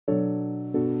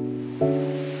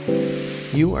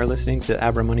You are listening to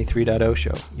Abra Money 3.0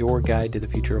 show, your guide to the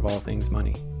future of all things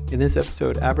money. In this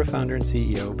episode, Abra founder and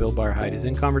CEO Bill Barhyde is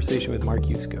in conversation with Mark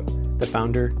Yusko, the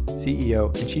founder,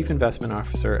 CEO, and Chief Investment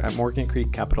Officer at Morgan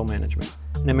Creek Capital Management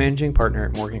and a managing partner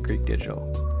at Morgan Creek Digital.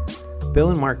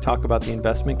 Bill and Mark talk about the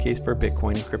investment case for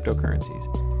Bitcoin and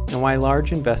cryptocurrencies and why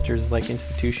large investors like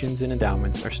institutions and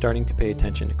endowments are starting to pay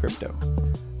attention to crypto.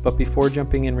 But before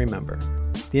jumping in, remember,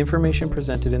 the information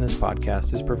presented in this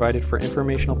podcast is provided for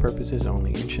informational purposes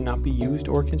only and should not be used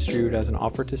or construed as an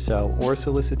offer to sell or a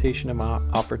solicitation of an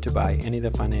offer to buy any of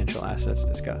the financial assets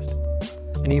discussed.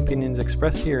 Any opinions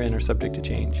expressed herein are subject to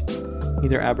change.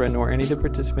 Neither Abra nor any of the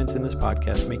participants in this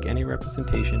podcast make any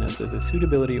representation as to the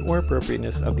suitability or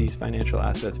appropriateness of these financial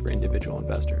assets for individual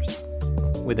investors.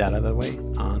 With that out of the way,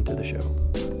 on to the show.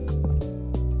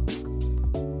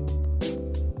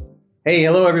 Hey,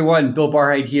 hello everyone. Bill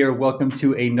Barhyde here. Welcome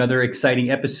to another exciting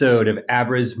episode of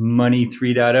Abra's Money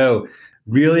 3.0.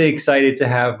 Really excited to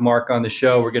have Mark on the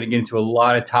show. We're going to get into a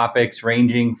lot of topics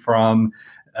ranging from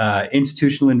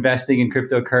institutional investing in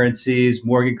cryptocurrencies,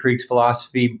 Morgan Creek's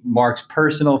philosophy, Mark's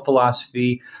personal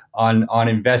philosophy on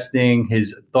investing,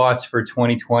 his thoughts for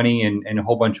 2020, and a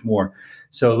whole bunch more.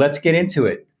 So let's get into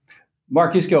it.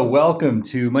 Mark Yusko, welcome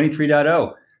to Money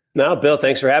 3.0. No, Bill,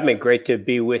 thanks for having me. Great to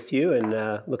be with you and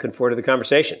looking forward to the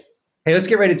conversation. Hey, let's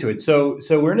get right into it. So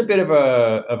we're in a bit of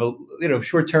a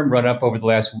short-term run-up over the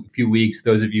last few weeks.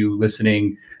 Those of you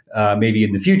listening, maybe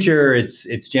in the future,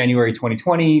 it's January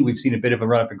 2020. We've seen a bit of a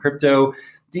run-up in crypto.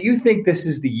 Do you think this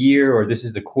is the year or this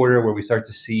is the quarter where we start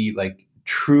to see like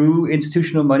true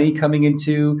institutional money coming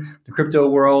into the crypto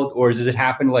world, or does it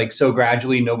happen like so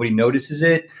gradually nobody notices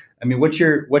it? I mean, what's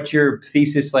your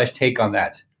thesis / take on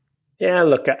that? Yeah,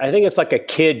 look, I think it's like a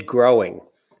kid growing.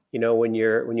 You know, when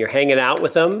you're hanging out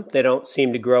with them, they don't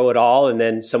seem to grow at all. And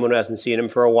then someone who hasn't seen them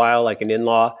for a while, like an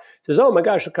in-law, says, "Oh my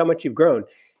gosh, look how much you've grown."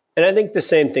 And I think the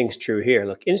same thing's true here.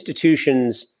 Look,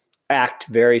 institutions act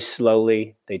very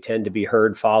slowly. They tend to be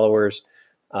herd followers.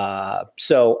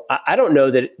 So I don't know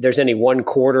that there's any one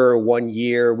quarter or 1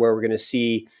 year where we're going to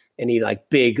see any like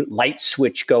big light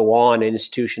switch go on and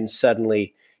institutions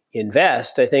suddenly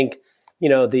invest. I think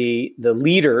the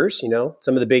leaders,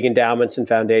 some of the big endowments and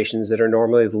foundations that are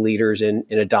normally the leaders in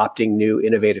adopting new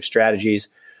innovative strategies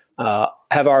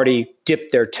have already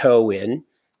dipped their toe in,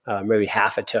 maybe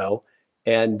half a toe.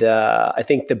 And I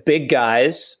think the big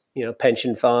guys,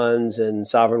 pension funds and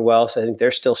sovereign wealth, I think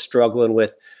they're still struggling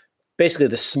with basically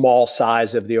the small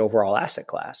size of the overall asset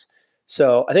class.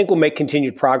 So I think we'll make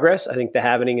continued progress. I think the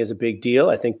halving is a big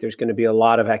deal. I think there's going to be a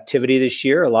lot of activity this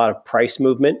year, a lot of price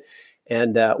movement.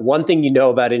 And one thing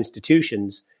about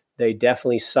institutions, they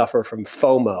definitely suffer from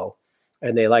FOMO,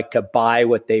 and they like to buy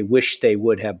what they wish they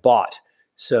would have bought.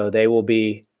 So they will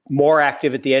be more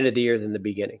active at the end of the year than the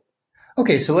beginning.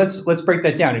 Okay, so let's break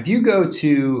that down. If you go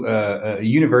to a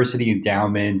university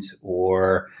endowment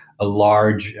or a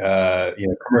large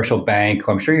commercial bank,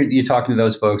 I'm sure you're talking to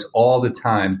those folks all the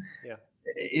time.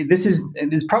 Yeah. This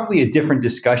is probably a different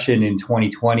discussion in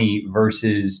 2020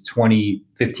 versus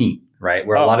 2015. Right,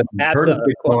 where a lot of heard of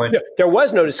Bitcoin. There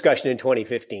was no discussion in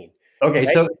 2015. Okay,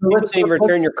 right? so let's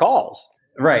return your calls.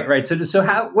 Right. So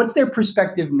what's their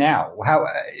perspective now? How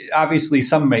obviously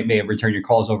some may have returned your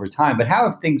calls over time, but how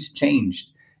have things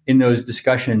changed in those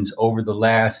discussions over the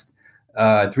last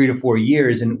 3 to 4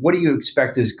 years? And what do you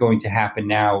expect is going to happen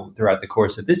now throughout the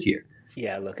course of this year?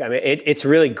 Yeah, look, I mean, it's a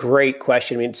really great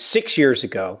question. I mean, 6 years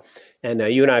ago, and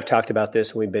you and I have talked about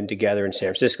this when we've been together in San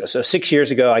Francisco. So 6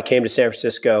 years ago, I came to San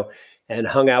Francisco and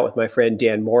hung out with my friend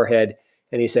Dan Moorhead.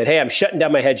 And he said, "Hey, I'm shutting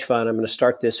down my hedge fund. I'm going to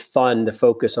start this fund to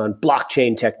focus on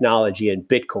blockchain technology and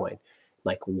Bitcoin." I'm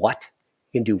like, "What?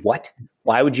 You can do what?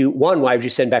 Why would you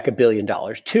send back $1 billion?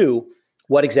 2,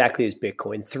 what exactly is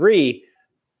Bitcoin? 3,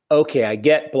 okay, I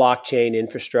get blockchain,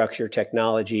 infrastructure,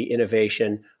 technology,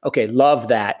 innovation. Okay, love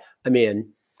that. I'm in."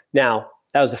 Now,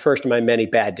 that was the first of my many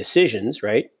bad decisions,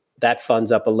 right? That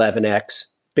fund's up 11x.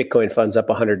 Bitcoin fund's up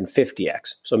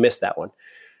 150x. So missed that one.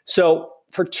 So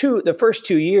for the first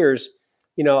 2 years,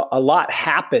 a lot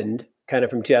happened kind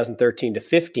of from 2013 to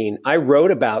 15. I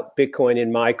wrote about Bitcoin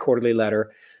in my quarterly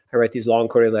letter. I write these long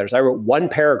quarterly letters. I wrote one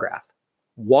paragraph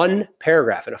in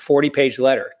a 40-page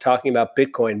letter talking about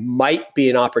Bitcoin might be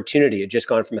an opportunity. It had just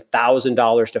gone from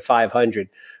 $1,000 to $500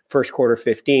 first quarter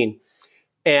 15.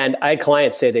 And I had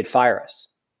clients say they'd fire us,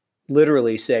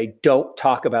 literally say, "Don't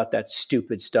talk about that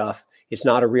stupid stuff. It's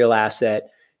not a real asset."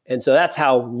 And so that's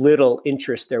how little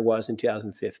interest there was in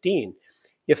 2015.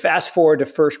 You fast forward to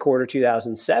first quarter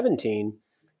 2017,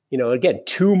 again,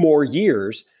 2 more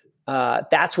years,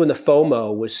 that's when the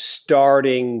FOMO was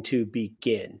starting to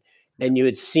begin. And you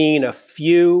had seen a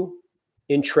few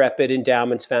intrepid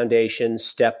endowments foundations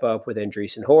step up with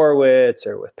Andreessen Horowitz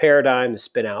or with Paradigm, the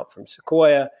spin out from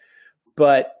Sequoia.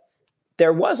 But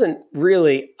there wasn't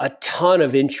really a ton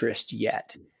of interest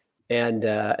yet. And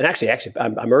actually,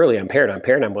 I'm early on Paradigm.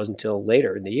 Paradigm wasn't until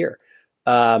later in the year.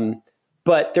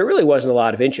 But there really wasn't a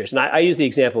lot of interest. And I use the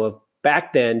example of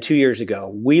back then, 2 years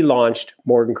ago, we launched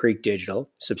Morgan Creek Digital,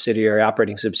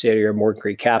 operating subsidiary of Morgan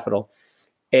Creek Capital.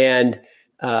 And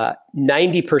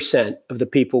 90% of the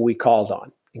people we called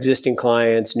on, existing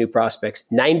clients, new prospects,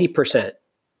 90%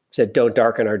 said, don't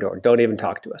darken our door. Don't even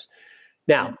talk to us.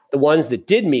 Now, the ones that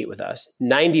did meet with us,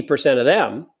 90% of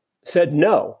them said,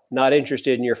 no, not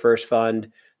interested in your first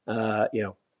fund, go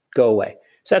away.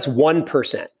 So that's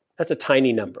 1%. That's a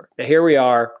tiny number. Now, here we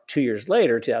are 2 years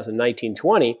later, 2019,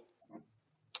 20,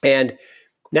 and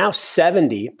now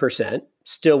 70%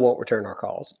 still won't return our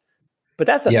calls. But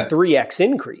that's a 3x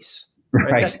increase.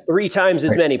 Right? That's 3 times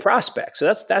as many prospects. So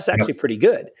that's actually pretty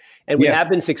good. And we have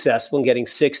been successful in getting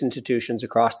 6 institutions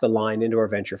across the line into our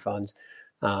venture funds.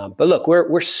 But look,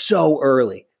 we're so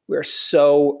early. We're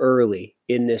so early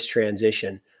in this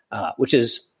transition, which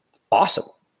is awesome.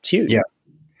 It's huge. Yeah.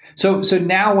 So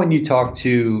now when you talk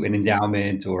to an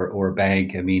endowment or a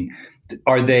bank, I mean,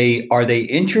 are they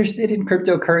interested in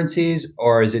cryptocurrencies,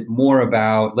 or is it more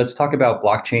about let's talk about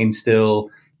blockchain still,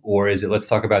 or is it let's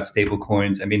talk about stable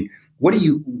coins? I mean, what do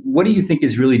you think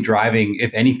is really driving,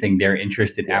 if anything, their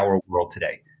interest in our world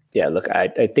today? Yeah, look,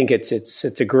 I think it's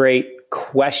a great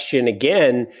question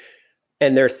again,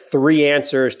 and there are 3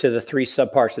 answers to the 3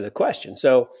 subparts of the question.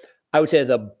 So I would say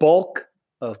the bulk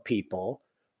of people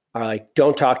are like,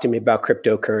 don't talk to me about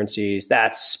cryptocurrencies.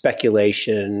 That's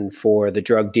speculation for the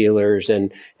drug dealers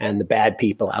and the bad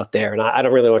people out there. And I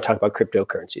don't really want to talk about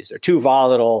cryptocurrencies. They're too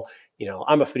volatile.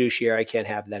 I'm a fiduciary. I can't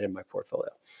have that in my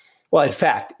portfolio. Well, in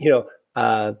fact,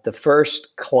 the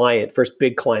first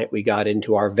big client we got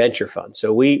into our venture fund.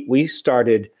 So we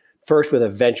started first with a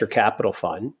venture capital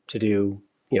fund to do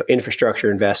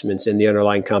infrastructure investments in the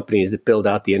underlying companies that build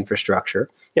out the infrastructure,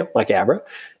 like Abra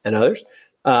and others.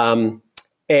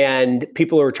 And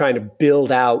people who are trying to build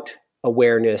out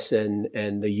awareness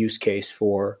and the use case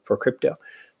for crypto.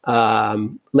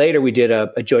 Later, we did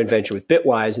a joint venture with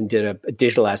Bitwise and did a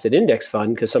digital asset index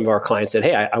fund because some of our clients said,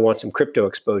 hey, I want some crypto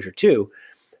exposure too.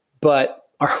 But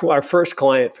our first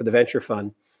client for the venture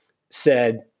fund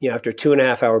said, after a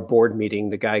 2.5-hour board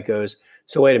meeting, the guy goes,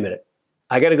 so wait a minute,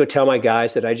 I got to go tell my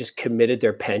guys that I just committed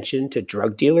their pension to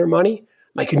drug dealer money? I'm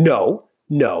like, no,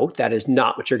 that is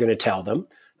not what you're going to tell them.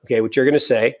 Okay, what you're going to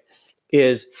say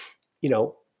is,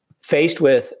 faced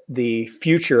with the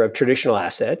future of traditional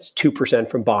assets, 2%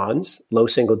 from bonds, low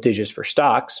single digits for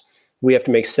stocks, we have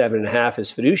to make 7.5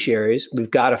 as fiduciaries. We've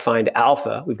got to find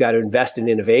alpha. We've got to invest in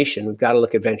innovation. We've got to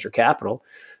look at venture capital.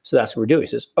 So that's what we're doing. He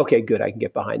says, okay, good, I can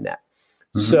get behind that.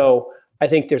 Mm-hmm. So I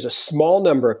think there's a small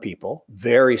number of people,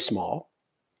 very small,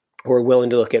 who are willing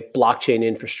to look at blockchain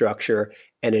infrastructure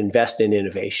and invest in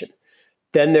innovation.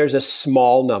 Then there's a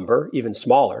small number, even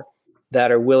smaller,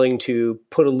 that are willing to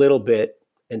put a little bit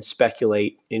and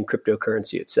speculate in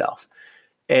cryptocurrency itself.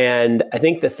 And I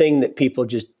think the thing that people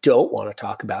just don't want to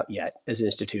talk about yet as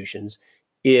institutions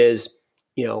is,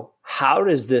 how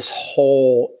does this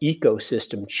whole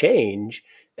ecosystem change?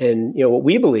 And, what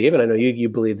we believe, and I know you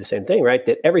believe the same thing, right?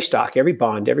 That every stock, every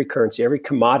bond, every currency, every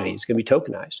commodity is going to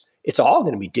be tokenized. It's all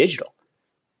going to be digital.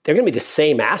 They're going to be the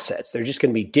same assets. They're just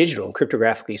going to be digital and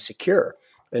cryptographically secure.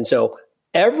 And so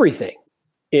everything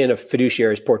in a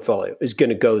fiduciary's portfolio is going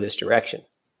to go this direction.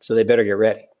 So they better get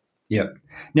ready. Yeah.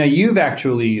 Now you've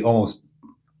actually almost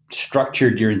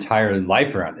structured your entire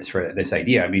life around this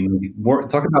idea. I mean,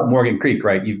 talk about Morgan Creek,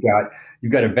 right? You've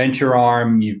got a venture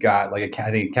arm, you've got like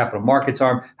a capital markets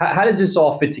arm. How does this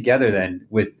all fit together then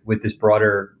with this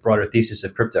broader thesis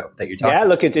of crypto that you're talking about? Yeah,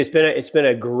 look, it's been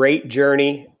a great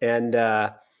journey. And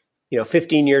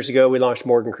 15 years ago, we launched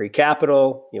Morgan Creek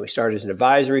Capital. We started as an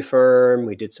advisory firm.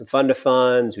 We did some fund of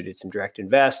funds. We did some direct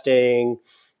investing,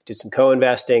 did some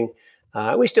co-investing.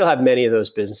 We still have many of those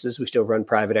businesses. We still run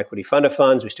private equity fund of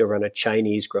funds. We still run a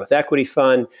Chinese growth equity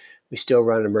fund. We still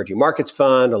run an emerging markets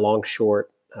fund, a long-short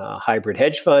hybrid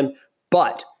hedge fund.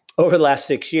 But over the last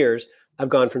 6 years, I've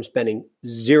gone from spending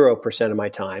 0% of my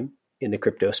time in the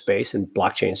crypto space and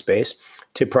blockchain space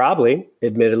to probably,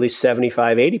 admittedly,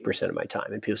 75, 80% of my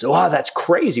time. And people say, wow, that's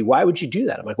crazy. Why would you do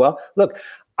that? I'm like, well, look,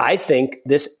 I think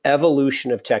this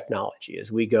evolution of technology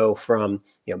as we go from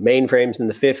mainframes in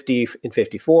the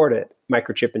 54 to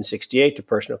microchip in 68 to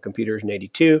personal computers in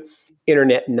 82,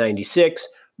 internet in 96,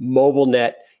 mobile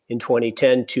net in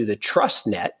 2010 to the trust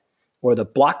net or the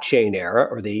blockchain era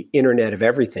or the internet of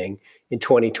everything in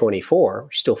 2024,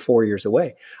 still 4 years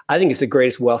away, I think it's the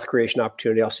greatest wealth creation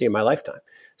opportunity I'll see in my lifetime.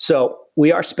 So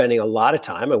we are spending a lot of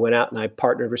time. I went out and I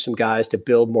partnered with some guys to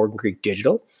build Morgan Creek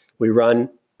Digital. We run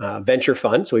venture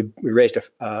funds. So we raised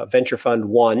a venture fund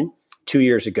 1 2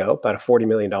 years ago, about a $40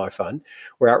 million fund.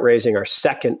 We're out raising our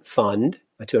second fund,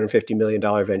 a $250 million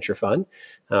venture fund,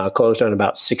 closed on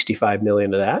about $65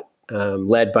 million of that,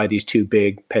 led by these 2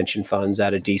 big pension funds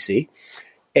out of DC,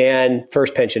 and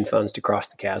first pension funds to cross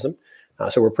the chasm.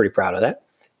 So we're pretty proud of that.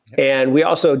 Yep. And we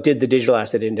also did the digital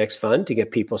asset index fund to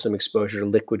get people some exposure to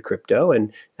liquid crypto.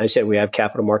 And as I said, we have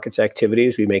capital markets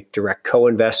activities. We make direct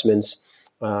co-investments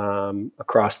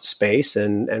across the space,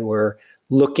 and we're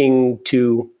looking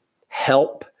to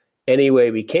help any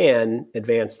way we can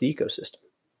advance the ecosystem.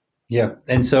 Yeah.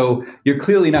 And so you're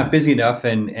clearly not busy enough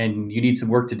and you need some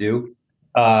work to do.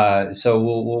 So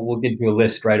we'll get you a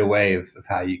list right away of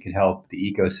how you can help the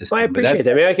ecosystem. I appreciate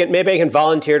that. Maybe I can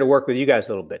volunteer to work with you guys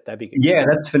a little bit. That'd be good. Yeah,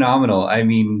 that's phenomenal. I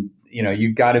mean,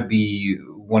 you've got to be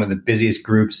one of the busiest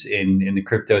groups in the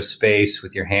crypto space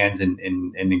with your hands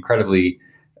in incredibly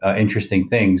interesting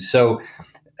things. So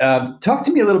talk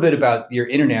to me a little bit about your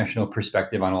international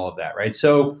perspective on all of that, right?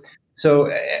 So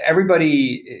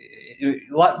everybody,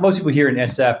 most people here in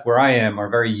SF, where I am, are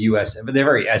very US, but they're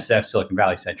very SF, Silicon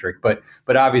Valley centric. But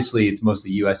obviously, it's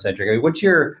mostly US centric. I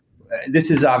mean,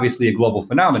 this is obviously a global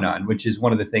phenomenon, which is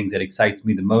one of the things that excites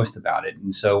me the most about it.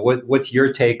 And so, what's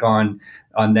your take on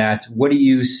that? What do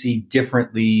you see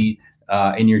differently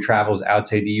in your travels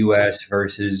outside the US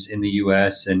versus in the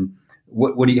US, and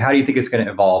how do you think it's going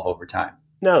to evolve over time?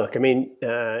 No, look, I mean,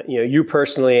 you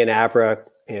personally and Abra,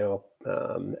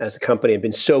 as a company, have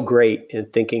been so great in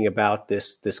thinking about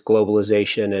this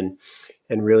globalization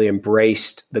and really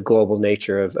embraced the global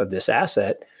nature of this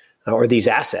asset or these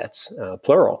assets,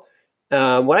 plural.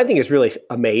 What I think is really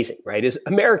amazing, right, is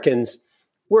Americans,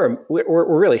 we're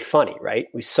really funny, right?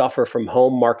 We suffer from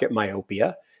home market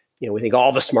myopia. We think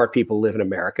all the smart people live in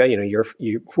America.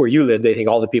 Where you live, they think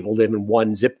all the people live in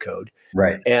one zip code,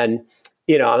 right? And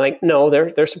I'm like, no,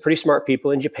 there's some pretty smart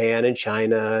people in Japan and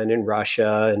China and in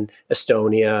Russia and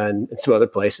Estonia and some other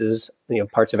places,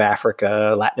 parts of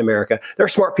Africa, Latin America. There are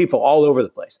smart people all over the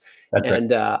place. That's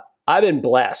and right. I've been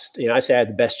blessed. I say I had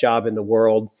the best job in the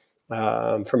world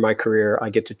for my career. I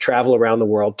get to travel around the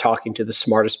world talking to the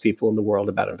smartest people in the world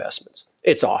about investments.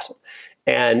 It's awesome.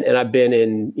 And I've been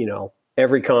in,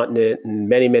 every continent and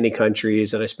many, many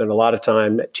countries. And I spent a lot of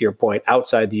time, to your point,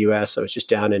 outside the US. I was just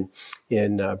down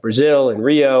in Brazil and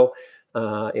Rio,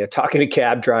 talking to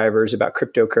cab drivers about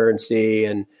cryptocurrency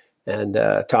and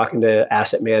talking to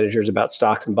asset managers about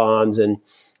stocks and bonds and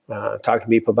talking to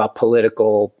people about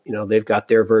political, they've got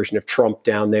their version of Trump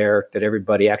down there that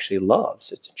everybody actually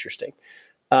loves. It's interesting.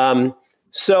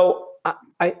 So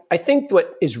I think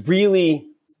what is really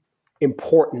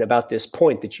important about this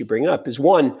point that you bring up is,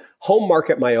 one, home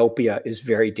market myopia is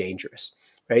very dangerous,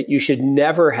 right? You should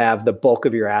never have the bulk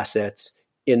of your assets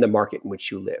in the market in which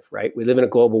you live, right? We live in a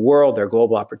global world. There are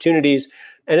global opportunities.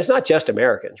 And it's not just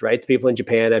Americans, right? The people in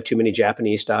Japan have too many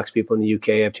Japanese stocks. People in the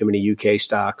UK have too many UK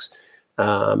stocks.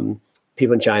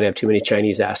 People in China have too many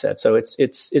Chinese assets. So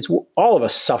it's all of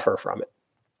us suffer from it.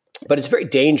 But it's very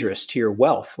dangerous to your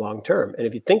wealth long term. And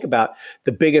if you think about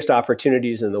the biggest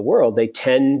opportunities in the world, they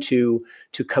tend to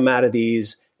come out of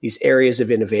these areas of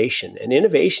innovation. And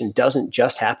innovation doesn't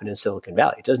just happen in Silicon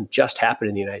Valley. It doesn't just happen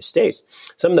in the United States.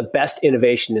 Some of the best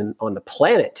innovation on the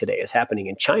planet today is happening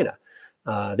in China.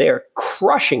 They are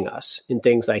crushing us in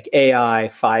things like AI,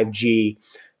 5G.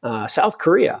 South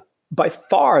Korea, by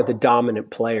far the dominant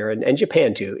player, and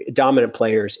Japan too, dominant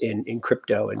players in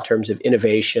crypto in terms of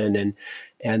innovation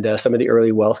and some of the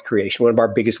early wealth creation. One of our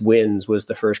biggest wins was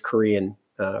the first Korean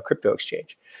crypto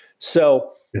exchange.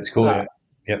 So that's cool.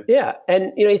 Yep. Yeah,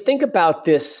 and you think about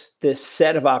this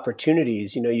set of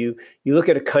opportunities. You look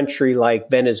at a country like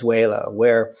Venezuela,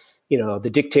 where the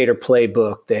dictator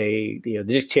playbook. The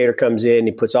dictator comes in,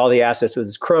 he puts all the assets with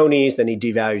his cronies, then he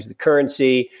devalues the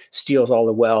currency, steals all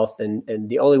the wealth, and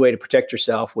the only way to protect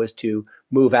yourself was to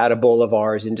move out of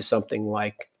bolivars into something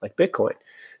like Bitcoin.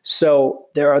 So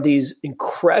there are these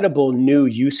incredible new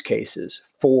use cases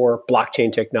for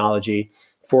blockchain technology,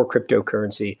 for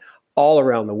cryptocurrency, all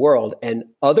around the world, and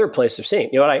other places are seeing.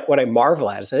 What I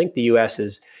marvel at is I think the U.S.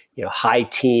 is high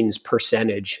teens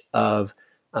percentage of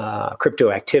crypto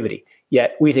activity.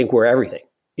 Yet we think we're everything.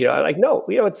 No,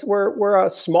 we're a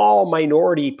small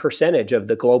minority percentage of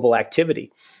the global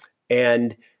activity,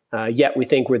 and yet we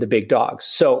think we're the big dogs.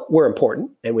 So we're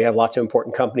important, and we have lots of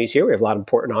important companies here. We have a lot of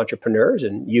important entrepreneurs,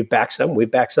 and you've backed some, we've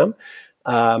backed some,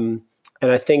 and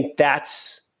I think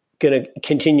that's going to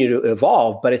continue to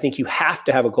evolve, but I think you have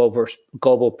to have a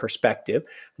global perspective.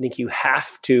 I think you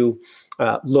have to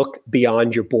look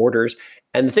beyond your borders.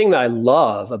 And the thing that I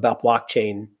love about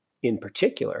blockchain in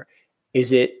particular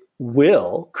is it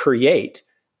will create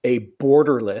a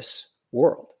borderless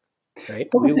world, right?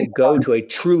 We will go to a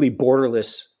truly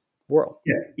borderless world.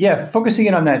 Yeah. Focusing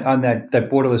in on that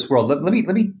borderless world. Let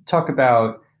me talk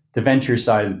about the venture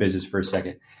side of the business for a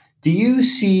second. Do you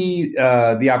see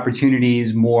the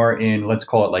opportunities more in, let's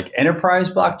call it like enterprise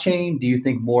blockchain? Do you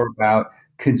think more about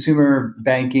consumer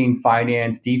banking,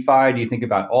 finance, DeFi? Do you think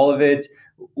about all of it?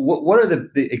 What are the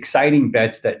exciting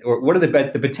bets or what are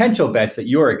the potential bets that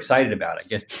you're excited about? I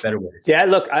guess it's a better way to say. Yeah,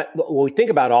 look, we think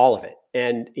about all of it,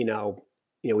 and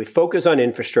we focus on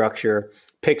infrastructure,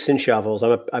 picks and shovels.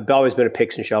 I've always been a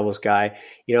picks and shovels guy.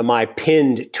 My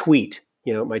pinned tweet,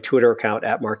 my Twitter account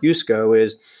at Mark Yusko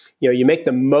is, you make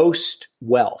the most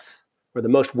wealth, or the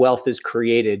most wealth is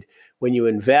created when you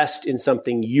invest in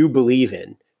something you believe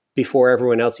in before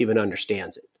everyone else even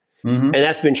understands it. Mm-hmm. And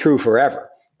that's been true forever,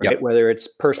 right? Yep. Whether it's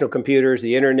personal computers,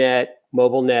 the internet,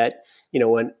 mobile net.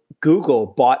 When Google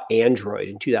bought Android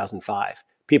in 2005,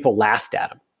 people laughed at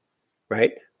them,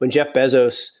 right? When Jeff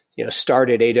Bezos,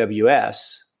 started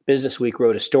AWS, Business Week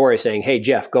wrote a story saying, "Hey,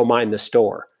 Jeff, go mind the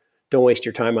store. Don't waste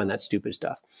your time on that stupid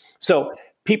stuff." So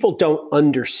people don't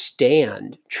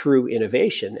understand true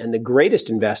innovation, and the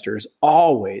greatest investors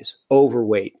always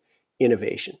overweight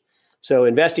innovation. So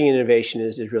investing in innovation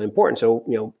is really important. So,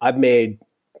 I've made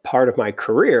part of my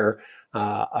career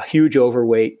a huge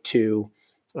overweight to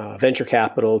venture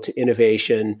capital, to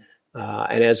innovation.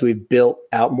 And as we've built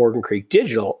out Morgan Creek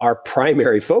Digital, our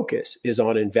primary focus is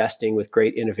on investing with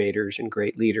great innovators and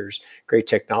great leaders, great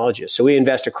technologists. So we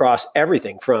invest across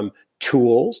everything from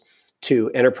tools to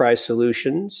enterprise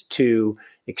solutions, to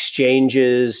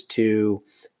exchanges, to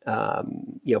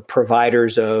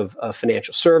providers of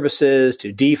financial services,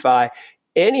 to DeFi,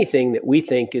 anything that we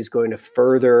think is going to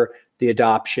further the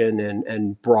adoption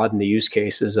and broaden the use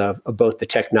cases of both the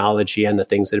technology and the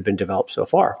things that have been developed so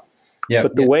far. Yeah.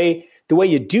 But the way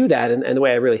you do that, and the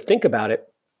way I really think about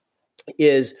it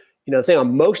is, the thing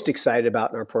I'm most excited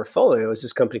about in our portfolio is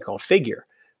this company called Figure,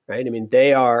 right? I mean,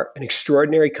 they are an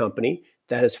extraordinary company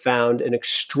that has found an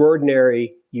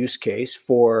extraordinary use case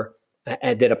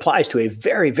that applies to a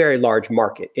very, very large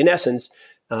market. In essence,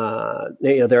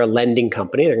 they're a lending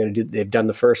company. They've done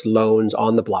the first loans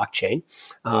on the blockchain.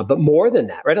 But more than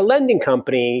that, right? A lending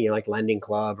company, like Lending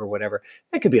Club or whatever,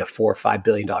 that could be a $4 or $5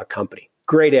 billion company.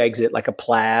 Great exit, like a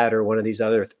Plaid or one of these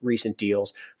other recent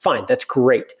deals. Fine, that's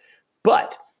great.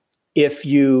 But if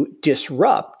you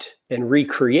disrupt and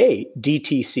recreate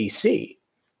DTCC,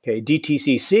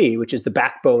 DTCC, which is the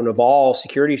backbone of all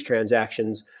securities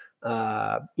transactions,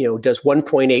 does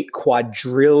 $1.8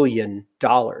 quadrillion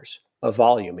of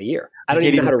volume a year. I don't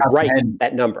even know how to write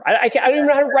that number. I don't even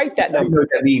know how to write that number. I don't know what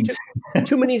that means.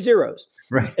 Too many zeros.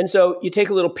 Right. And so you take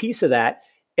a little piece of that,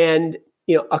 and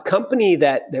a company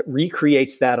that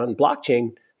recreates that on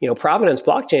blockchain, Provenance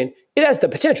blockchain, it has the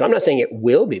potential. I'm not saying it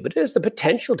will be, but it has the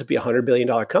potential to be a $100 billion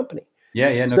company.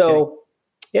 So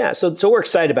we're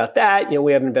excited about that.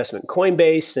 We have an investment in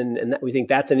Coinbase, and we think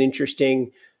that's an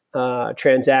interesting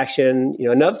transaction.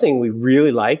 Another thing we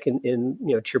really like in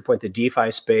to your point, the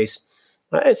DeFi space,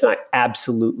 it's not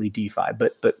absolutely DeFi,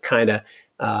 but kind of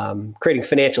creating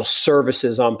financial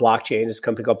services on blockchain is a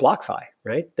company called BlockFi,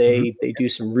 right? They do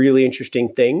some really interesting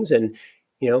things, and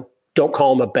don't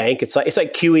call them a bank. It's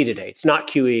like QE today. It's not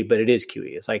QE, but it is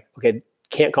QE. It's like, okay,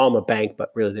 can't call them a bank,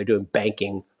 but really they're doing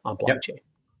banking on blockchain.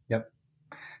 Yep.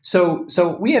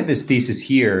 So we have this thesis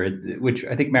here, which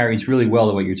I think marries really well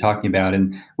to what you're talking about.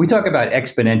 And we talk about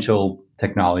exponential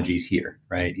technologies here,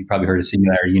 right? You probably heard of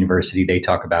Singularity University. They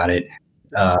talk about it.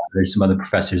 There's some other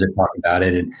professors that talk about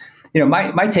it. And,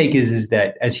 my take is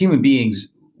that as human beings,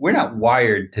 we're not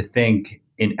wired to think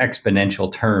in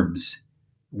exponential terms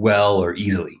well or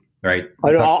easily, right?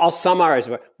 I'll summarize.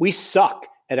 We suck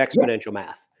at exponential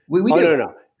math. We do.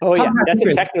 No. Oh, yeah. That's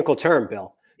a technical term,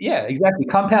 Bill. Yeah, exactly.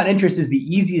 Compound interest is the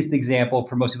easiest example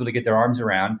for most people to get their arms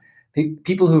around.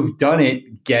 People who've done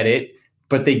it get it,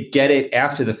 but they get it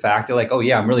after the fact. They're like, oh,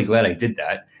 yeah, I'm really glad I did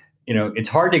that. It's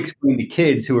hard to explain to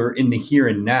kids who are in the here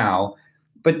and now.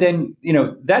 But then,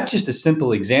 that's just a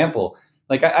simple example.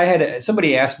 Like I had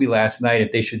somebody asked me last night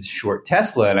if they should short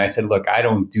Tesla. And I said, look, I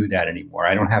don't do that anymore.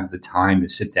 I don't have the time to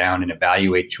sit down and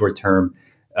evaluate short-term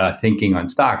thinking on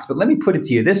stocks. But let me put it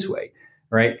to you this way,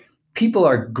 right? People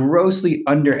are grossly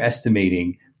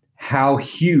underestimating how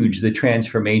huge the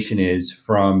transformation is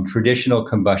from traditional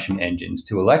combustion engines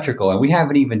to electrical. And we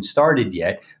haven't even started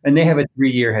yet. And they have a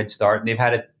 3-year head start, and they've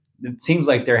had it it seems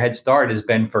like their head start has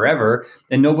been forever,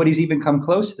 and nobody's even come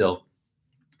close still.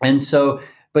 And so,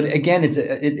 but again,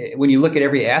 when you look at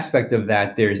every aspect of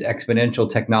that, there's exponential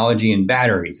technology in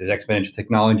batteries, there's exponential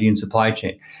technology in supply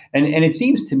chain. And it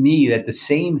seems to me that the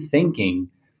same thinking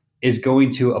is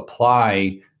going to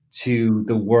apply to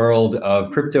the world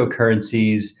of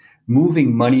cryptocurrencies,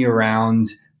 moving money around,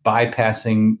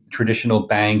 bypassing traditional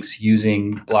banks,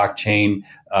 using blockchain,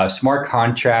 smart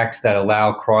contracts that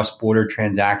allow cross-border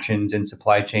transactions and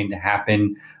supply chain to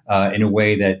happen in a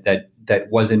way that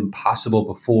wasn't possible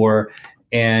before.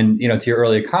 And to your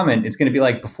earlier comment, it's going to be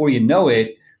like before you know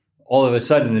it, all of a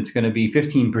sudden it's going to be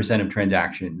 15% of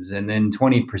transactions and then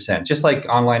 20%, just like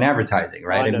online advertising,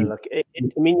 right? Look,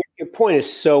 your point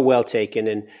is so well taken,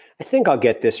 and I think I'll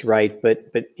get this right,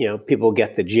 but people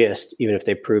get the gist, even if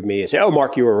they prove me and say, "Oh,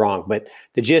 Mark, you were wrong." But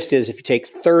the gist is, if you take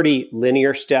 30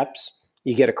 linear steps,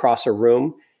 you get across a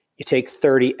room. You take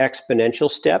 30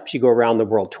 exponential steps, you go around the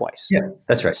world twice. Yeah,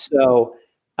 that's right. So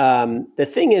the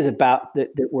thing is about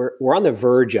that we're on the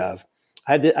verge of.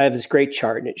 I have this great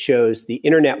chart, and it shows the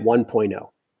Internet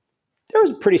 1.0. There was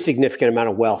a pretty significant amount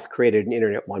of wealth created in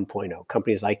Internet 1.0.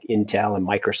 Companies like Intel and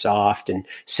Microsoft and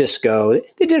Cisco,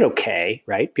 they did okay,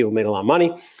 right? People made a lot of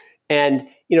money. And,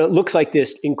 it looks like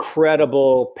this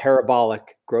incredible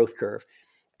parabolic growth curve.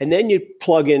 And then you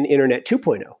plug in Internet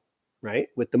 2.0, right?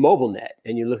 With the mobile net.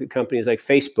 And you look at companies like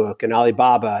Facebook and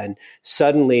Alibaba, and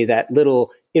suddenly that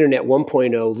little Internet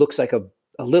 1.0 looks like a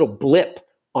little blip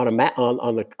on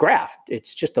on the graph.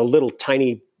 It's just a little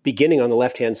tiny beginning on the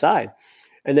left-hand side.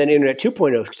 And then Internet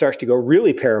 2.0 starts to go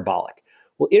really parabolic.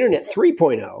 Well, Internet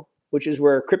 3.0, which is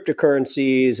where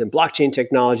cryptocurrencies and blockchain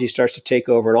technology starts to take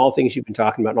over, and all things you've been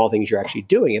talking about and all things you're actually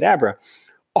doing at Abra,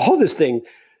 all this thing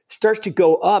starts to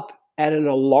go up at an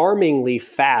alarmingly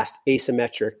fast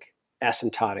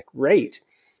asymptotic rate.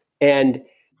 And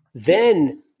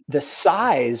then the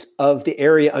size of the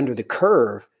area under the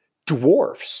curve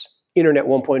dwarfs Internet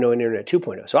 1.0 and Internet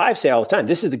 2.0. So I say all the time,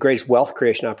 this is the greatest wealth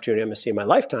creation opportunity I'm going to see in my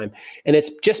lifetime. And it's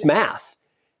just math.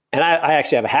 And I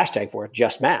actually have a hashtag for it,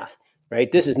 just math, right?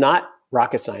 This is not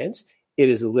rocket science. It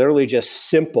is literally just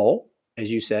simple,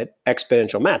 as you said,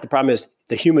 exponential math. The problem is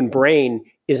the human brain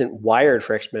isn't wired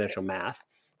for exponential math.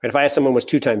 Right? If I ask someone what's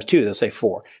 2 times 2, they'll say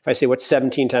 4. If I say what's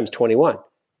 17 times 21,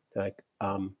 they're like,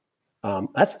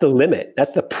 that's the limit.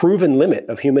 That's the proven limit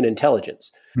of human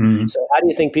intelligence. Mm-hmm. So how do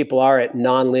you think people are at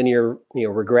nonlinear,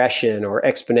 regression or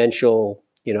exponential,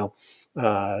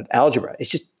 algebra?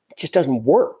 It just doesn't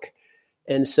work.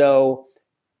 And so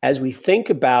as we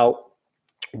think about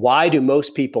why do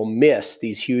most people miss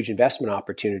these huge investment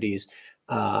opportunities,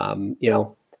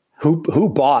 who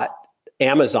bought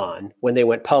Amazon when they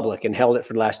went public and held it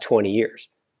for the last 20 years?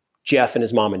 Jeff and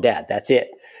his mom and dad. That's it.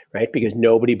 Right? Because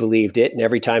nobody believed it. And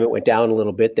every time it went down a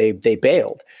little bit, they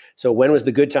bailed. So when was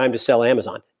the good time to sell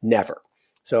Amazon? Never.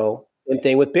 So same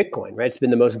thing with Bitcoin, right? It's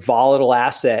been the most volatile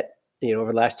asset,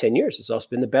 over the last 10 years. It's also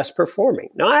been the best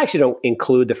performing. Now, I actually don't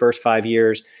include the first 5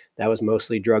 years. That was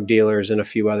mostly drug dealers and a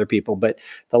few other people. But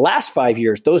the last 5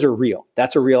 years, those are real.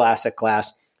 That's a real asset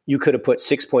class. You could have put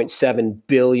 $6.7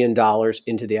 billion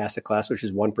into the asset class, which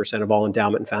is 1% of all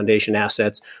endowment and foundation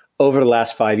assets over the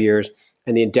last 5 years.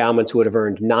 And the endowments would have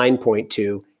earned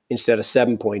 9.2 instead of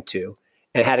 7.2.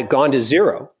 And had it gone to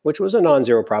 0, which was a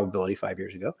non-zero probability 5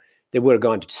 years ago, they would have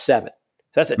gone to 7. So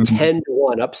that's a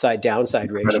 10-to-1 upside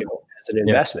downside ratio as an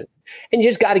investment. And you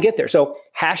just got to get there. So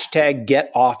hashtag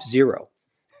get off zero.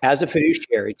 As a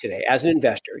fiduciary today, as an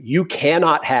investor, you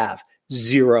cannot have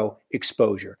zero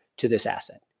exposure to this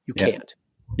asset. You can't.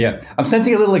 Yeah. I'm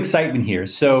sensing a little excitement here.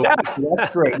 So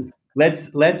that's great.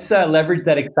 Let's leverage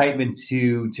that excitement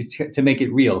to make it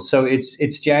real. So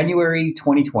it's January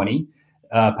 2020,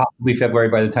 possibly February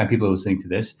by the time people are listening to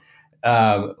this.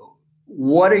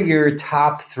 What are your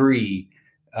top 3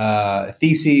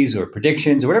 theses or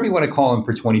predictions or whatever you want to call them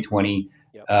for 2020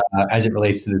 as it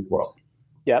relates to this world?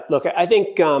 Yeah, look, I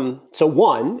think so.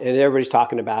 One, and everybody's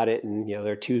talking about it, and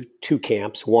there are two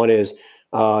camps. One is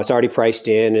it's already priced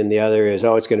in, and the other is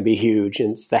it's going to be huge,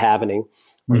 and it's the halvening.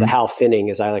 Or the half-inning,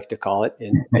 as I like to call it,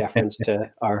 in deference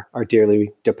to our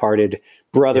dearly departed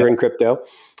brother in crypto,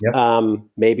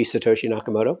 maybe Satoshi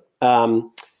Nakamoto,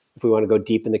 if we want to go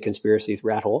deep in the conspiracy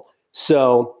rat hole.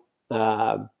 So,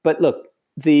 but look,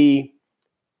 the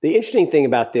interesting thing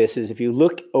about this is if you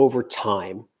look over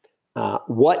time,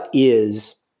 what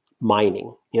is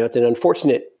mining? It's an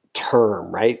unfortunate term,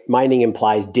 right? Mining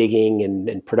implies digging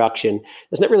and production.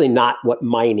 That's not what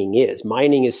mining is.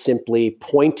 Mining is simply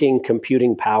pointing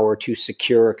computing power to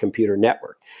secure a computer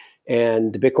network.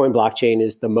 And the Bitcoin blockchain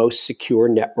is the most secure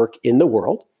network in the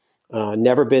world.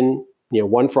 Never been,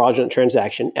 one fraudulent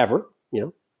transaction ever,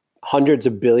 hundreds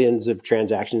of billions of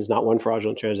transactions, not one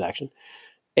fraudulent transaction.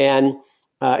 And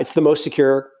it's the most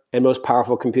secure and most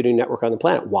powerful computing network on the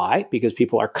planet. Why? Because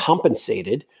people are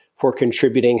compensated for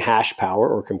contributing hash power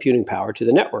or computing power to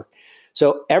the network.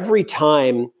 So every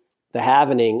time the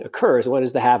halvening occurs, what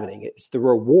is the halvening? It's the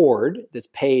reward that's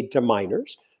paid to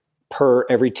miners per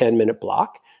every 10-minute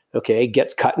block. Okay,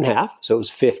 gets cut in half. So it was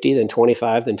 50, then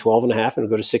 25, then 12 and a half, and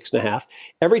it'll go to 6.5.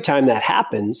 Every time that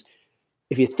happens,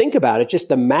 if you think about it, just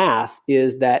the math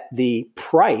is that the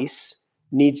price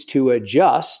needs to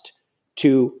adjust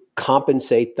to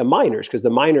compensate the miners, because the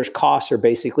miners' costs are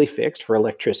basically fixed for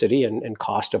electricity and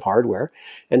cost of hardware.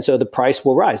 And so the price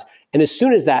will rise. And as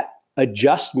soon as that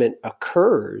adjustment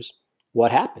occurs,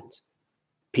 what happens?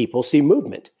 People see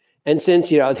movement. And since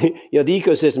the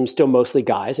ecosystem is still mostly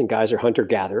guys, and guys are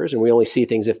hunter-gatherers, and we only see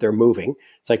things if they're moving.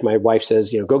 It's like my wife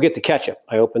says, go get the ketchup.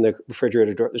 I open the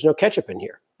refrigerator door. There's no ketchup in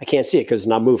here. I can't see it because it's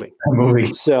not moving.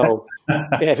 So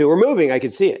if it were moving, I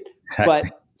could see it. But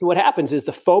so what happens is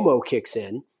the FOMO kicks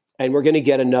in, and we're going to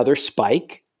get another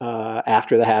spike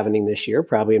after the halvening this year,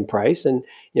 probably in price. And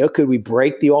could we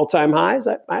break the all-time highs?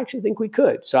 I actually think we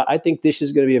could. So I think this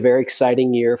is going to be a very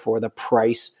exciting year for the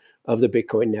price of the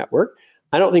Bitcoin network.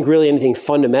 I don't think really anything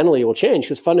fundamentally will change,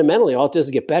 because fundamentally all it does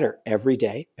is get better every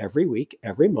day, every week,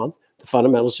 every month. The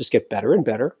fundamentals just get better and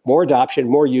better, more adoption,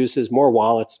 more uses, more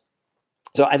wallets.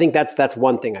 So I think that's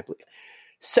one thing I believe.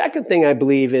 Second thing I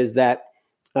believe is that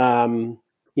the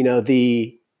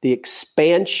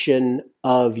expansion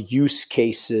of use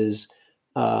cases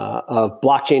of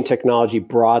blockchain technology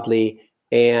broadly,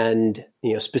 and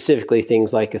specifically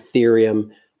things like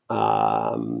Ethereum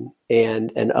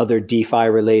and other DeFi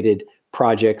related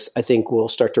projects, I think will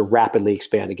start to rapidly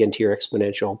expand. Again, to your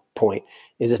exponential point,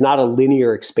 is it's not a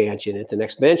linear expansion, it's an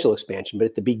exponential expansion. But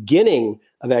at the beginning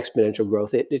of exponential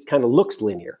growth, it kind of looks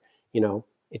linear.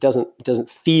 It doesn't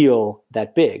feel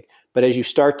that big. But as you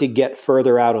start to get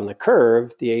further out on the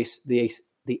curve, the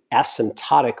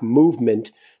asymptotic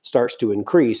movement starts to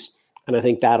increase. And I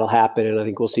think that'll happen. And I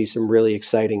think we'll see some really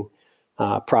exciting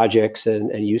projects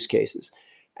and use cases.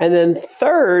 And then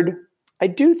third, I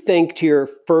do think, to your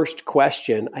first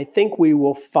question, I think we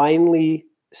will finally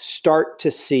start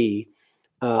to see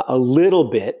a little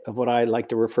bit of what I like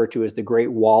to refer to as the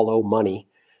great wallow money.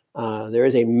 There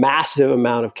is a massive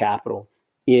amount of capital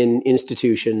in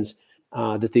institutions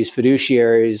that these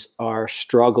fiduciaries are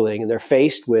struggling, and they're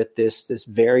faced with this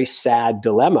very sad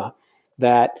dilemma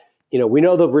that, we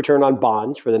know the return on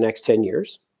bonds for the next 10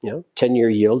 years. 10-year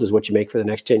yield is what you make for the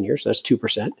next 10 years. So that's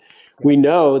 2%. We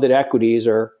know that equities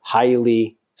are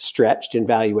highly stretched in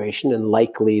valuation, and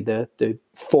likely the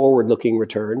forward-looking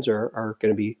returns are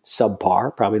going to be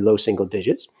subpar, probably low single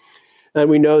digits. And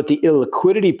we know that the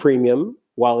illiquidity premium,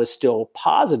 while it's still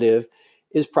positive,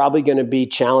 is probably going to be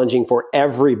challenging for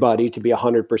everybody to be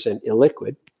 100%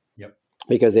 illiquid. Yep.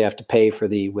 Because they have to pay for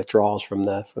the withdrawals from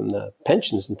the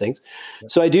pensions and things.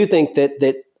 Yep. So I do think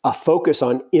that a focus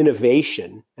on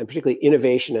innovation, and particularly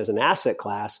innovation as an asset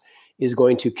class, is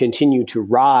going to continue to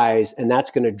rise, and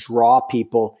that's going to draw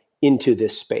people into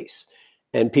this space.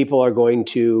 And people are going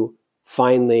to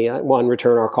finally, one,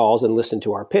 return our calls and listen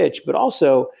to our pitch, but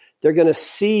also they're going to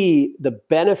see the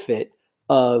benefit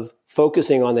of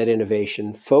focusing on that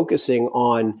innovation, focusing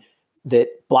on that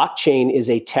blockchain is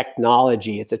a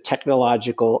technology. It's a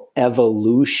technological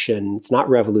evolution. It's not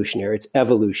revolutionary, it's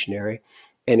evolutionary.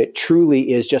 And it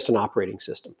truly is just an operating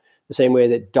system. The same way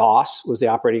that DOS was the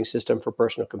operating system for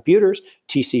personal computers,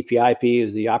 TCP/IP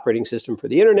is the operating system for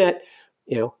the internet,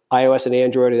 iOS and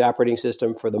Android are the operating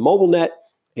system for the mobile net,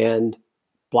 and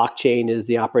blockchain is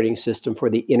the operating system for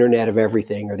the Internet of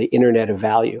Everything, or the Internet of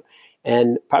Value.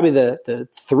 And probably the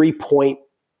 3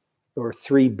 or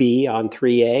 3B on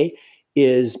 3A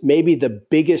is maybe the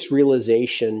biggest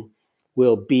realization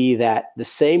will be that the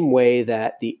same way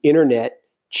that the internet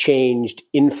changed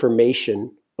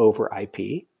information over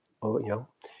IP,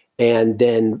 and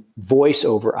then voice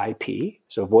over IP,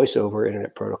 so voice over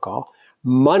internet protocol,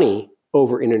 money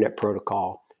over internet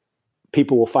protocol,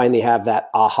 people will finally have that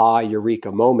aha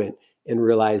eureka moment and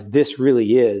realize this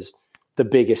really is the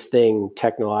biggest thing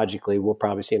technologically we'll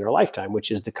probably see in our lifetime,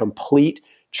 which is the complete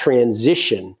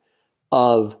transition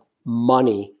of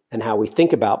money and how we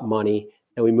think about money.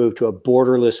 And we move to a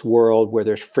borderless world where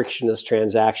there's frictionless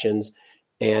transactions,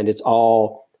 and it's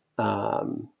all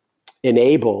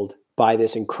enabled by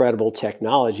this incredible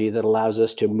technology that allows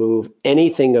us to move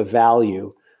anything of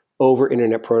value over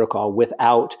internet protocol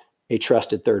without a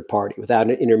trusted third party, without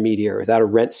an intermediary, without a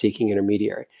rent-seeking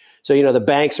intermediary. So, the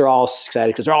banks are all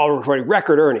excited because they're all reporting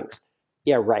record earnings.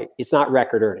 Yeah, right. It's not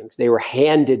record earnings. They were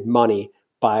handed money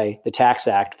by the Tax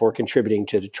Act for contributing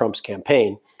to Trump's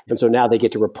campaign. And so now they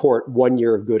get to report 1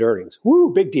 year of good earnings.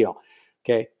 Woo, big deal.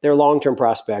 Okay. Their long-term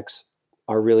prospects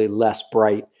are really less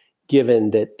bright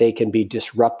given that they can be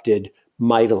disrupted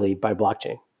mightily by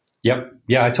blockchain. Yep.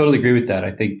 Yeah, I totally agree with that.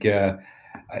 I think,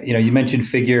 you mentioned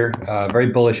Figure, very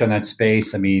bullish on that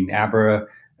space. I mean, Abra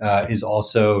is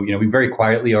also, we very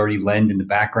quietly already lend in the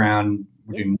background.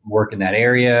 We're doing work in that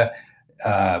area.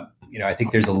 I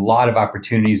think there's a lot of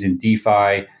opportunities in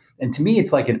DeFi. And to me,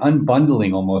 it's like an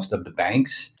unbundling almost of the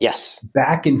banks. Yes.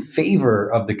 Back in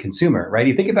favor of the consumer, right?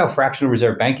 You think about fractional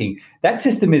reserve banking, that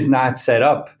system is not set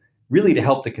up really to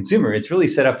help the consumer. It's really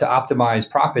set up to optimize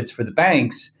profits for the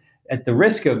banks at the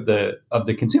risk of the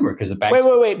consumer, because the banks.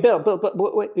 Wait, Bill,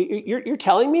 wait, you're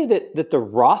telling me that the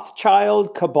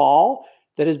Rothschild cabal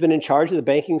that has been in charge of the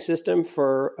banking system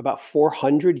for about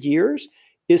 400 years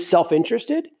is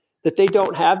self-interested, that they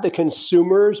don't have the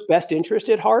consumer's best interest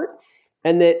at heart,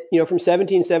 and that, from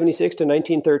 1776 to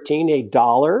 1913, a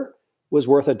dollar was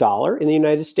worth $1 in the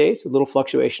United States, with a little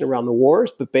fluctuation around the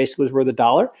wars, but basically was worth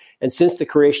 $1. And since the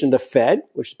creation of the Fed,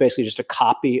 which is basically just a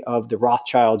copy of the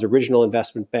Rothschilds' original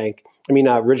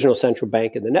original central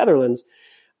bank in the Netherlands,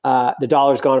 the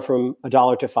dollar's gone from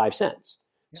 $1 to 5 cents.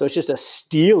 So it's just a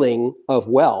stealing of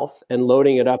wealth and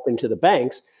loading it up into the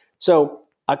banks. So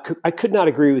I could not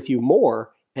agree with you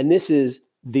more. And this is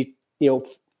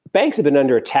banks have been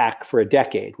under attack for a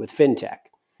decade with fintech.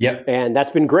 Yep. And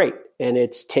that's been great. And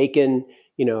it's taken,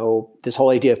 this whole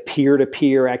idea of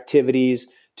peer-to-peer activities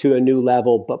to a new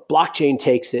level, but blockchain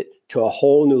takes it to a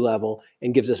whole new level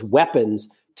and gives us weapons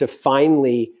to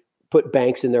finally put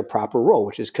banks in their proper role,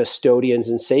 which is custodians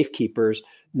and safekeepers,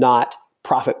 not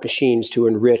profit machines to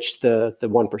enrich the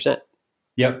 1%.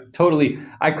 Yep, totally.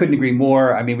 I couldn't agree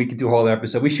more. I mean, we could do a whole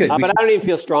episode. We should. But I don't even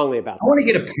feel strongly about that. I want to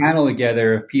get a panel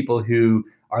together of people who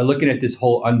are looking at this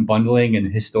whole unbundling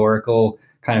and historical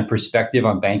kind of perspective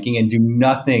on banking and do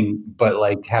nothing but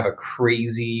have a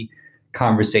crazy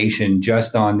conversation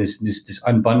just on this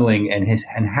unbundling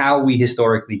and how we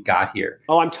historically got here.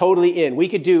 Oh, I'm totally in. We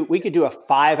could do a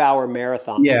 5-hour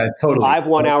marathon. Yeah, totally. 5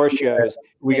 1-hour shows.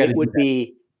 It would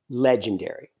be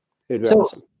legendary. It would be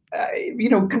awesome.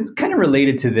 Kind of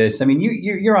related to this. I mean,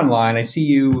 you're online. I see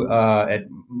you at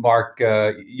Mark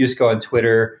Yusko on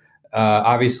Twitter.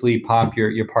 Obviously, Pomp,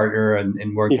 your partner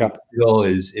and work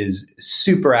is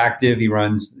super active. He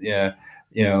runs,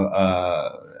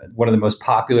 one of the most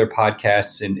popular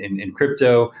podcasts in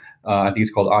crypto. I think it's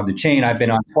called On the Chain. I've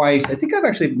been on twice. I think I'm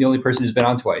actually the only person who's been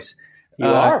on twice. You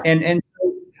are.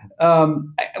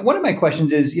 One of my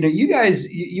questions is, you guys,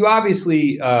 you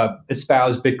obviously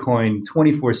espouse Bitcoin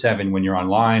 24/7 when you're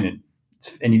online,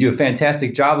 and you do a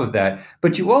fantastic job of that.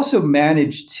 But you also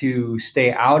manage to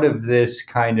stay out of this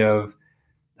kind of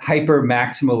hyper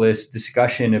maximalist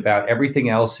discussion about everything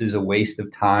else is a waste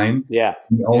of time. Yeah.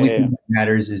 The only thing that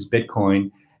matters is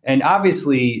Bitcoin. And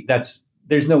obviously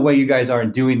there's no way you guys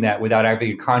aren't doing that without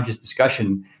having a conscious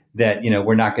discussion that,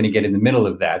 we're not going to get in the middle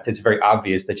of that. It's very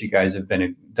obvious that you guys have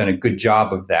done a good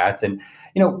job of that. And,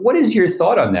 what is your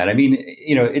thought on that? I mean,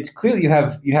 it's clear you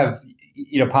have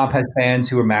Pomp has fans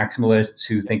who are maximalists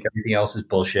who think everything else is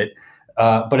bullshit.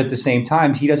 But at the same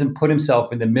time, he doesn't put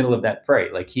himself in the middle of that fray.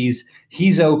 Like he's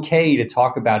okay to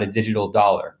talk about a digital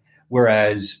dollar,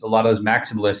 whereas a lot of those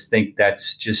maximalists think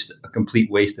that's just a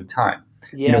complete waste of time.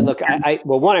 Yeah, look, I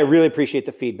really appreciate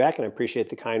the feedback and I appreciate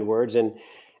the kind words. And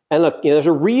look, there's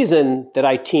a reason that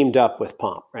I teamed up with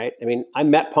Pomp, right? I mean, I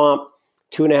met Pomp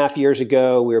 2.5 years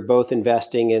ago. We were both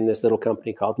investing in this little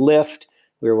company called Lyft.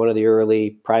 We were one of the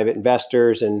early private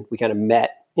investors, and we kind of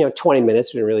met, 20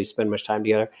 minutes. We didn't really spend much time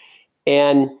together.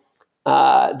 And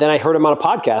then I heard him on a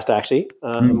podcast, actually,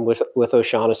 with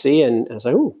O'Shaughnessy, and I was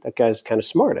like, "Ooh, that guy's kind of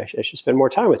smart. I should spend more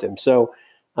time with him." So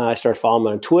I started following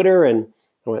him on Twitter, and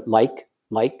I went like.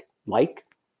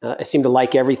 I seemed to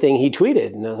like everything he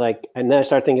tweeted, and I was like, and then I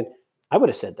started thinking, I would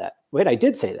have said that. Wait, I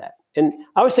did say that, and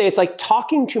I would say it's like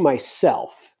talking to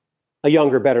myself, a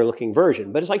younger, better-looking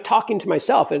version, but it's like talking to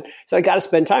myself, and so I got to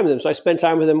spend time with him. So I spend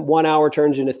time with him. 1 hour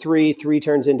turns into 3, 3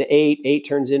 turns into 8, 8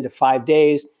 turns into 5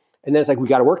 days. And then it's like, we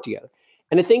got to work together.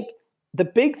 And I think the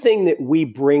big thing that we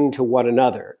bring to one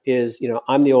another is,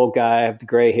 I'm the old guy, I have the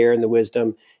gray hair and the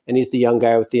wisdom, and he's the young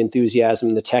guy with the enthusiasm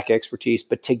and the tech expertise.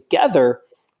 But together,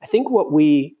 I think what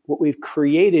we've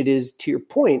created is, to your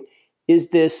point, is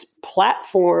this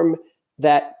platform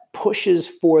that pushes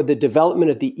for the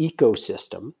development of the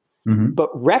ecosystem, but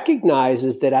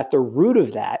recognizes that at the root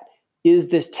of that is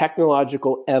this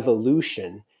technological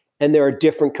evolution, and there are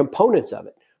different components of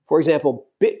it. For example,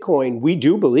 Bitcoin, we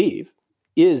do believe,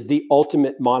 is the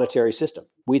ultimate monetary system.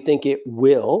 We think it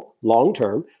will, long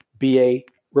term, be a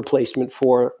replacement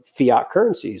for fiat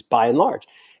currencies by and large.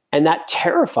 And that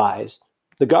terrifies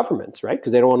the governments, right?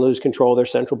 Because they don't want to lose control of their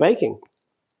central banking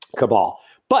cabal.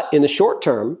 But in the short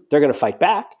term, they're going to fight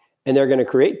back and they're going to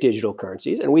create digital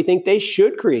currencies. And we think they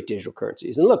should create digital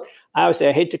currencies. And look, I always say,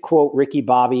 I hate to quote Ricky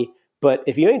Bobby, but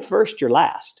if you ain't first, you're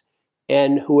last.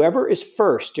 And whoever is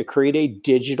first to create a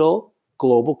digital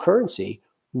global currency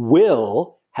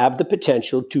will have the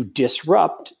potential to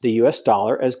disrupt the US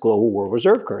dollar as global world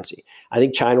reserve currency. I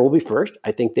think China will be first.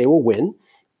 I think they will win.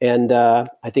 And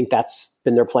I think that's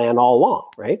been their plan all along,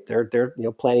 right? They're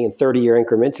planning in 30-year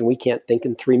increments, and we can't think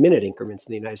in 3-minute increments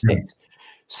in the United States.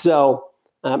 So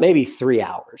maybe 3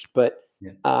 hours. But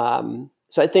so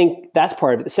I think that's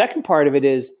part of it. The second part of it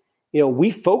is,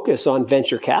 we focus on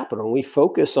venture capital and we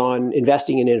focus on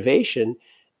investing in innovation.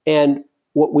 And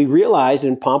what we realized,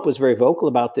 and Pomp was very vocal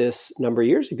about this a number of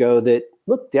years ago, that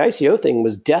look, the ICO thing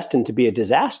was destined to be a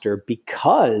disaster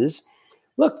because,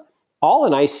 look, all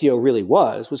an ICO really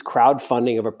was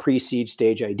crowdfunding of a pre-seed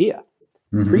stage idea.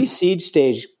 Mm-hmm. Pre-seed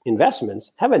stage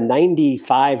investments have a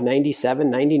 95,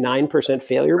 97, 99%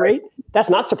 failure rate. That's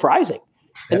not surprising.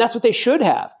 Yep. And that's what they should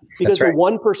have, because the 1%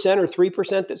 or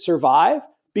 3% that survive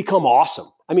become awesome.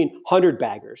 I mean, 100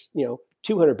 baggers,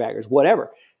 200 baggers, whatever.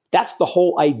 That's the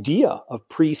whole idea of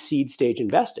pre-seed stage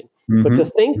investing. Mm-hmm. But to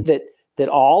think that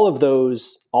all of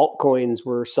those altcoins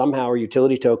were somehow, or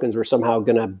utility tokens were somehow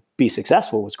going to be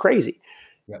successful was crazy.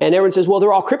 Yep. And everyone says, well,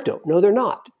 they're all crypto. No, they're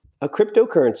not. A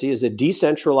cryptocurrency is a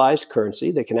decentralized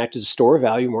currency that can act as a store of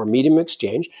value or medium of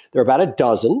exchange. There are about a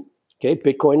dozen. Okay,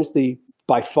 Bitcoin's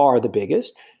by far the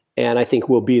biggest, and I think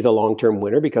will be the long-term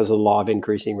winner because of the law of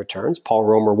increasing returns. Paul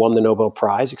Romer won the Nobel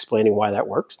Prize explaining why that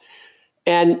works.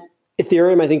 And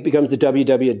Ethereum, I think, becomes the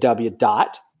www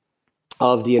dot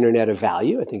of the Internet of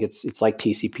Value. I think it's like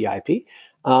TCP/IP.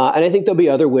 And I think there'll be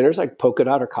other winners like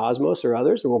Polkadot or Cosmos or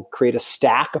others, and we'll create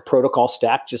a protocol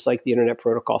stack, just like the Internet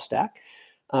Protocol stack.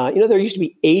 There used to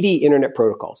be 80 Internet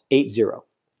protocols, 80.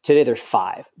 Today, there's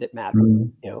 5 that matter.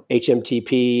 Mm-hmm.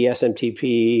 HMTP,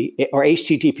 SMTP, or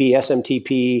HTTP,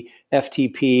 SMTP,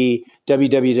 FTP,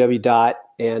 www dot,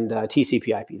 and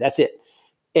TCP/IP. That's it.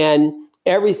 And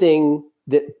everything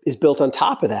that is built on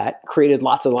top of that created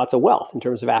lots and lots of wealth in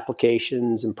terms of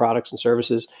applications and products and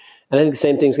services. And I think the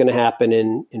same thing's going to happen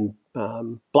in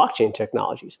blockchain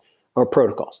technologies or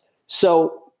protocols.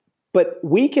 So, but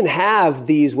we can have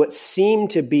these what seem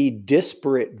to be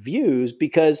disparate views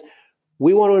because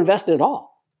we want to invest in it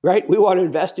all, right? We want to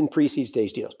invest in pre-seed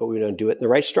stage deals, but we want to do it in the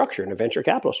right structure, in a venture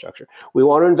capital structure. We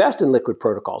want to invest in liquid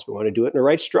protocols. We want to do it in the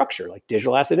right structure, like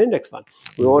digital asset index fund.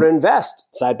 We want to invest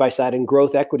side by side in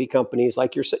growth equity companies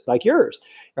like yours,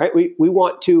 right? We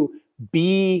want to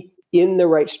be in the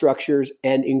right structures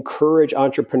and encourage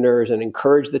entrepreneurs and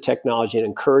encourage the technology and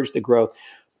encourage the growth.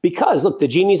 Because look, the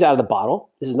genie's out of the bottle.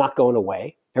 This is not going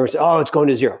away. Everyone says, oh, it's going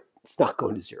to zero. It's not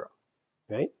going to zero,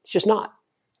 right? It's just not.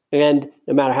 And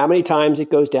no matter how many times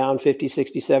it goes down 50,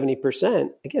 60, 70%,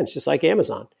 again, it's just like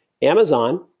Amazon.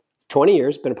 Amazon, 20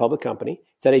 years, been a public company.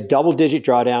 It's at a double-digit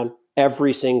drawdown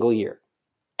every single year.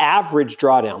 Average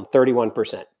drawdown,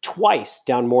 31%. Twice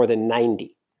down more than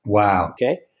 90. Wow.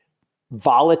 Okay?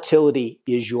 Volatility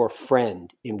is your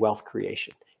friend in wealth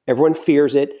creation. Everyone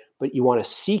fears it, but you want to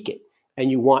seek it. And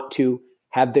you want to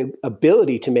have the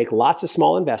ability to make lots of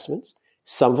small investments.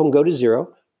 Some of them go to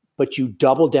zero, but you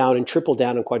double down and triple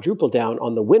down and quadruple down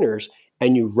on the winners,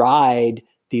 and you ride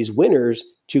these winners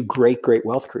to great, great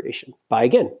wealth creation by,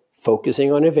 again,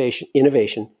 focusing on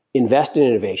innovation, invest in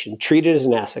innovation, treat it as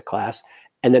an asset class,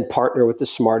 and then partner with the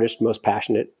smartest, most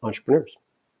passionate entrepreneurs.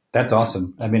 That's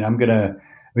awesome. I mean,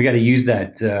 we got to use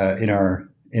that in our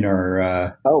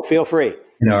feel free.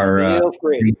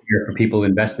 For people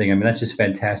investing. I mean, that's just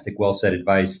fantastic, well said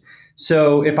advice.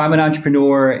 So if I'm an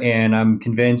entrepreneur and I'm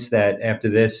convinced that after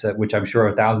this, which I'm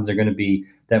sure thousands are going to be,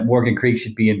 that Morgan Creek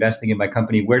should be investing in my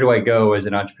company, where do I go as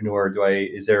an entrepreneur?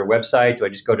 Is there a website? Do I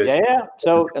just go to? Yeah.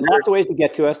 So lots of ways to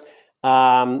get to us.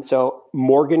 So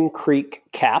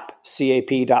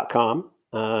morgancreekcap.com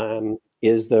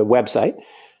is the website.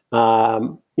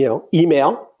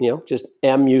 Email, just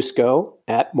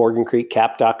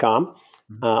musko@morgancreekcap.com.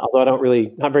 Although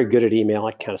not very good at email.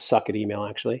 I kind of suck at email,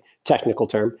 actually. Technical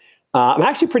term. I'm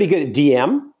actually pretty good at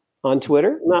DM on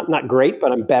Twitter. Not great,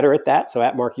 but I'm better at that. So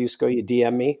at Mark Yusko, you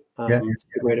DM me. It's a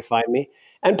good way to find me.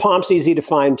 And Pomp's easy to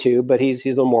find too, but he's a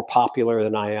little more popular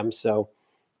than I am. So,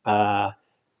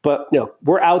 but no,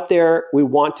 we're out there. We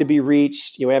want to be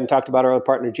reached. We haven't talked about our other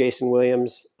partner, Jason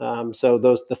Williams. So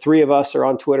the 3 of us are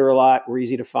on Twitter a lot. We're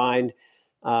easy to find.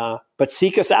 But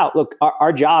seek us out. Look,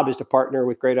 our job is to partner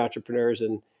with great entrepreneurs.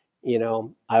 And,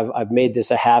 I've made this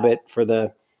a habit for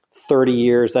the 30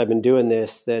 years I've been doing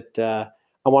this, that I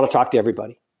want to talk to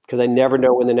everybody because I never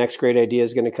know when the next great idea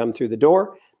is going to come through the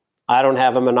door. I don't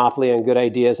have a monopoly on good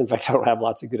ideas. In fact, I don't have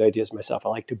lots of good ideas myself. I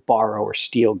like to borrow or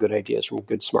steal good ideas from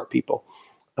good, smart people.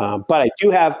 But I do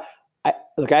have, I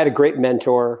had a great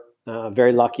mentor,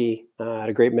 very lucky. I had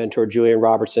a great mentor, Julian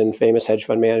Robertson, famous hedge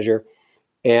fund manager.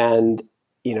 And,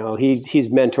 he's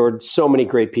mentored so many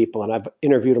great people, and I've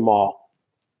interviewed them all.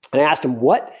 And I asked him,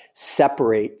 what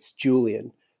separates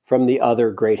Julian from the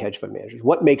other great hedge fund managers?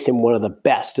 What makes him one of the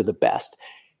best of the best?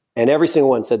 And every single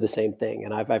one said the same thing,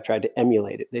 and I've tried to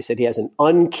emulate it. They said he has an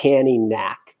uncanny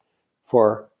knack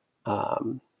for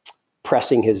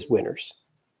pressing his winners,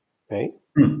 right?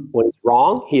 When he's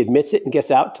wrong, he admits it and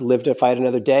gets out to live to fight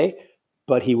another day,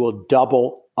 but he will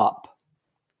double up.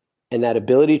 And that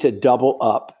ability to double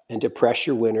up and to press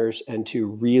your winners and to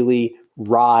really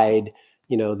ride,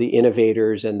 the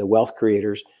innovators and the wealth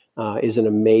creators is an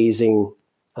amazing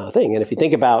thing. And if you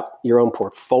think about your own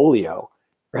portfolio,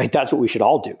 right, that's what we should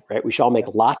all do, right? We should all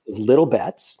make lots of little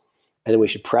bets, and then we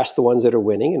should press the ones that are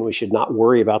winning, and we should not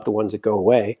worry about the ones that go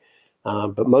away.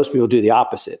 But most people do the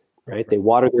opposite, right? They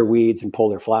water their weeds and pull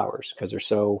their flowers because they're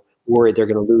so worried they're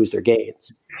going to lose their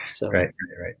gains. So. Right.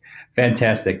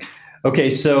 Fantastic.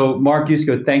 Okay, so Mark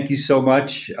Yusko, thank you so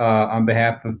much on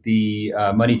behalf of the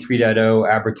Money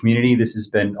 3.0 Abra community. This has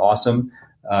been awesome.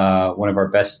 One of our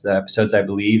best episodes, I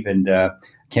believe, and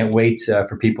can't wait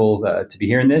for people to be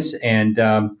hearing this. And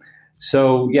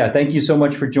thank you so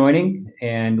much for joining,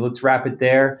 and let's wrap it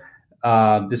there.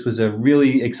 This was a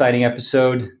really exciting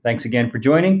episode. Thanks again for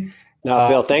joining. No,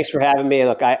 Bill, thanks for having me.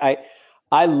 Look, I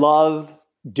love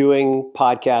doing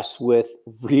podcasts with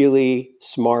really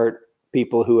smart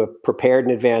people who have prepared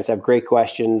in advance, have great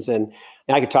questions, and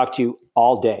I could talk to you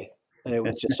all day. It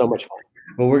was just so much fun.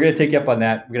 Well, we're going to take you up on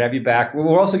that. We're going to have you back.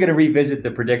 We're also going to revisit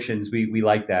the predictions. We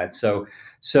like that. So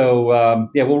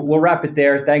we'll wrap it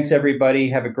there. Thanks, everybody.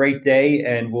 Have a great day,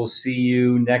 and we'll see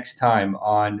you next time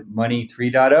on Money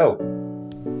 3.0.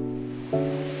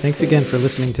 Thanks again for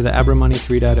listening to the Abra Money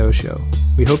 3.0 show.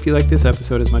 We hope you liked this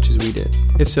episode as much as we did.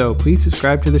 If so, please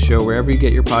subscribe to the show wherever you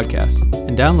get your podcasts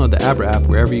and download the Abra app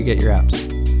wherever you get your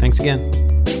apps. Thanks again.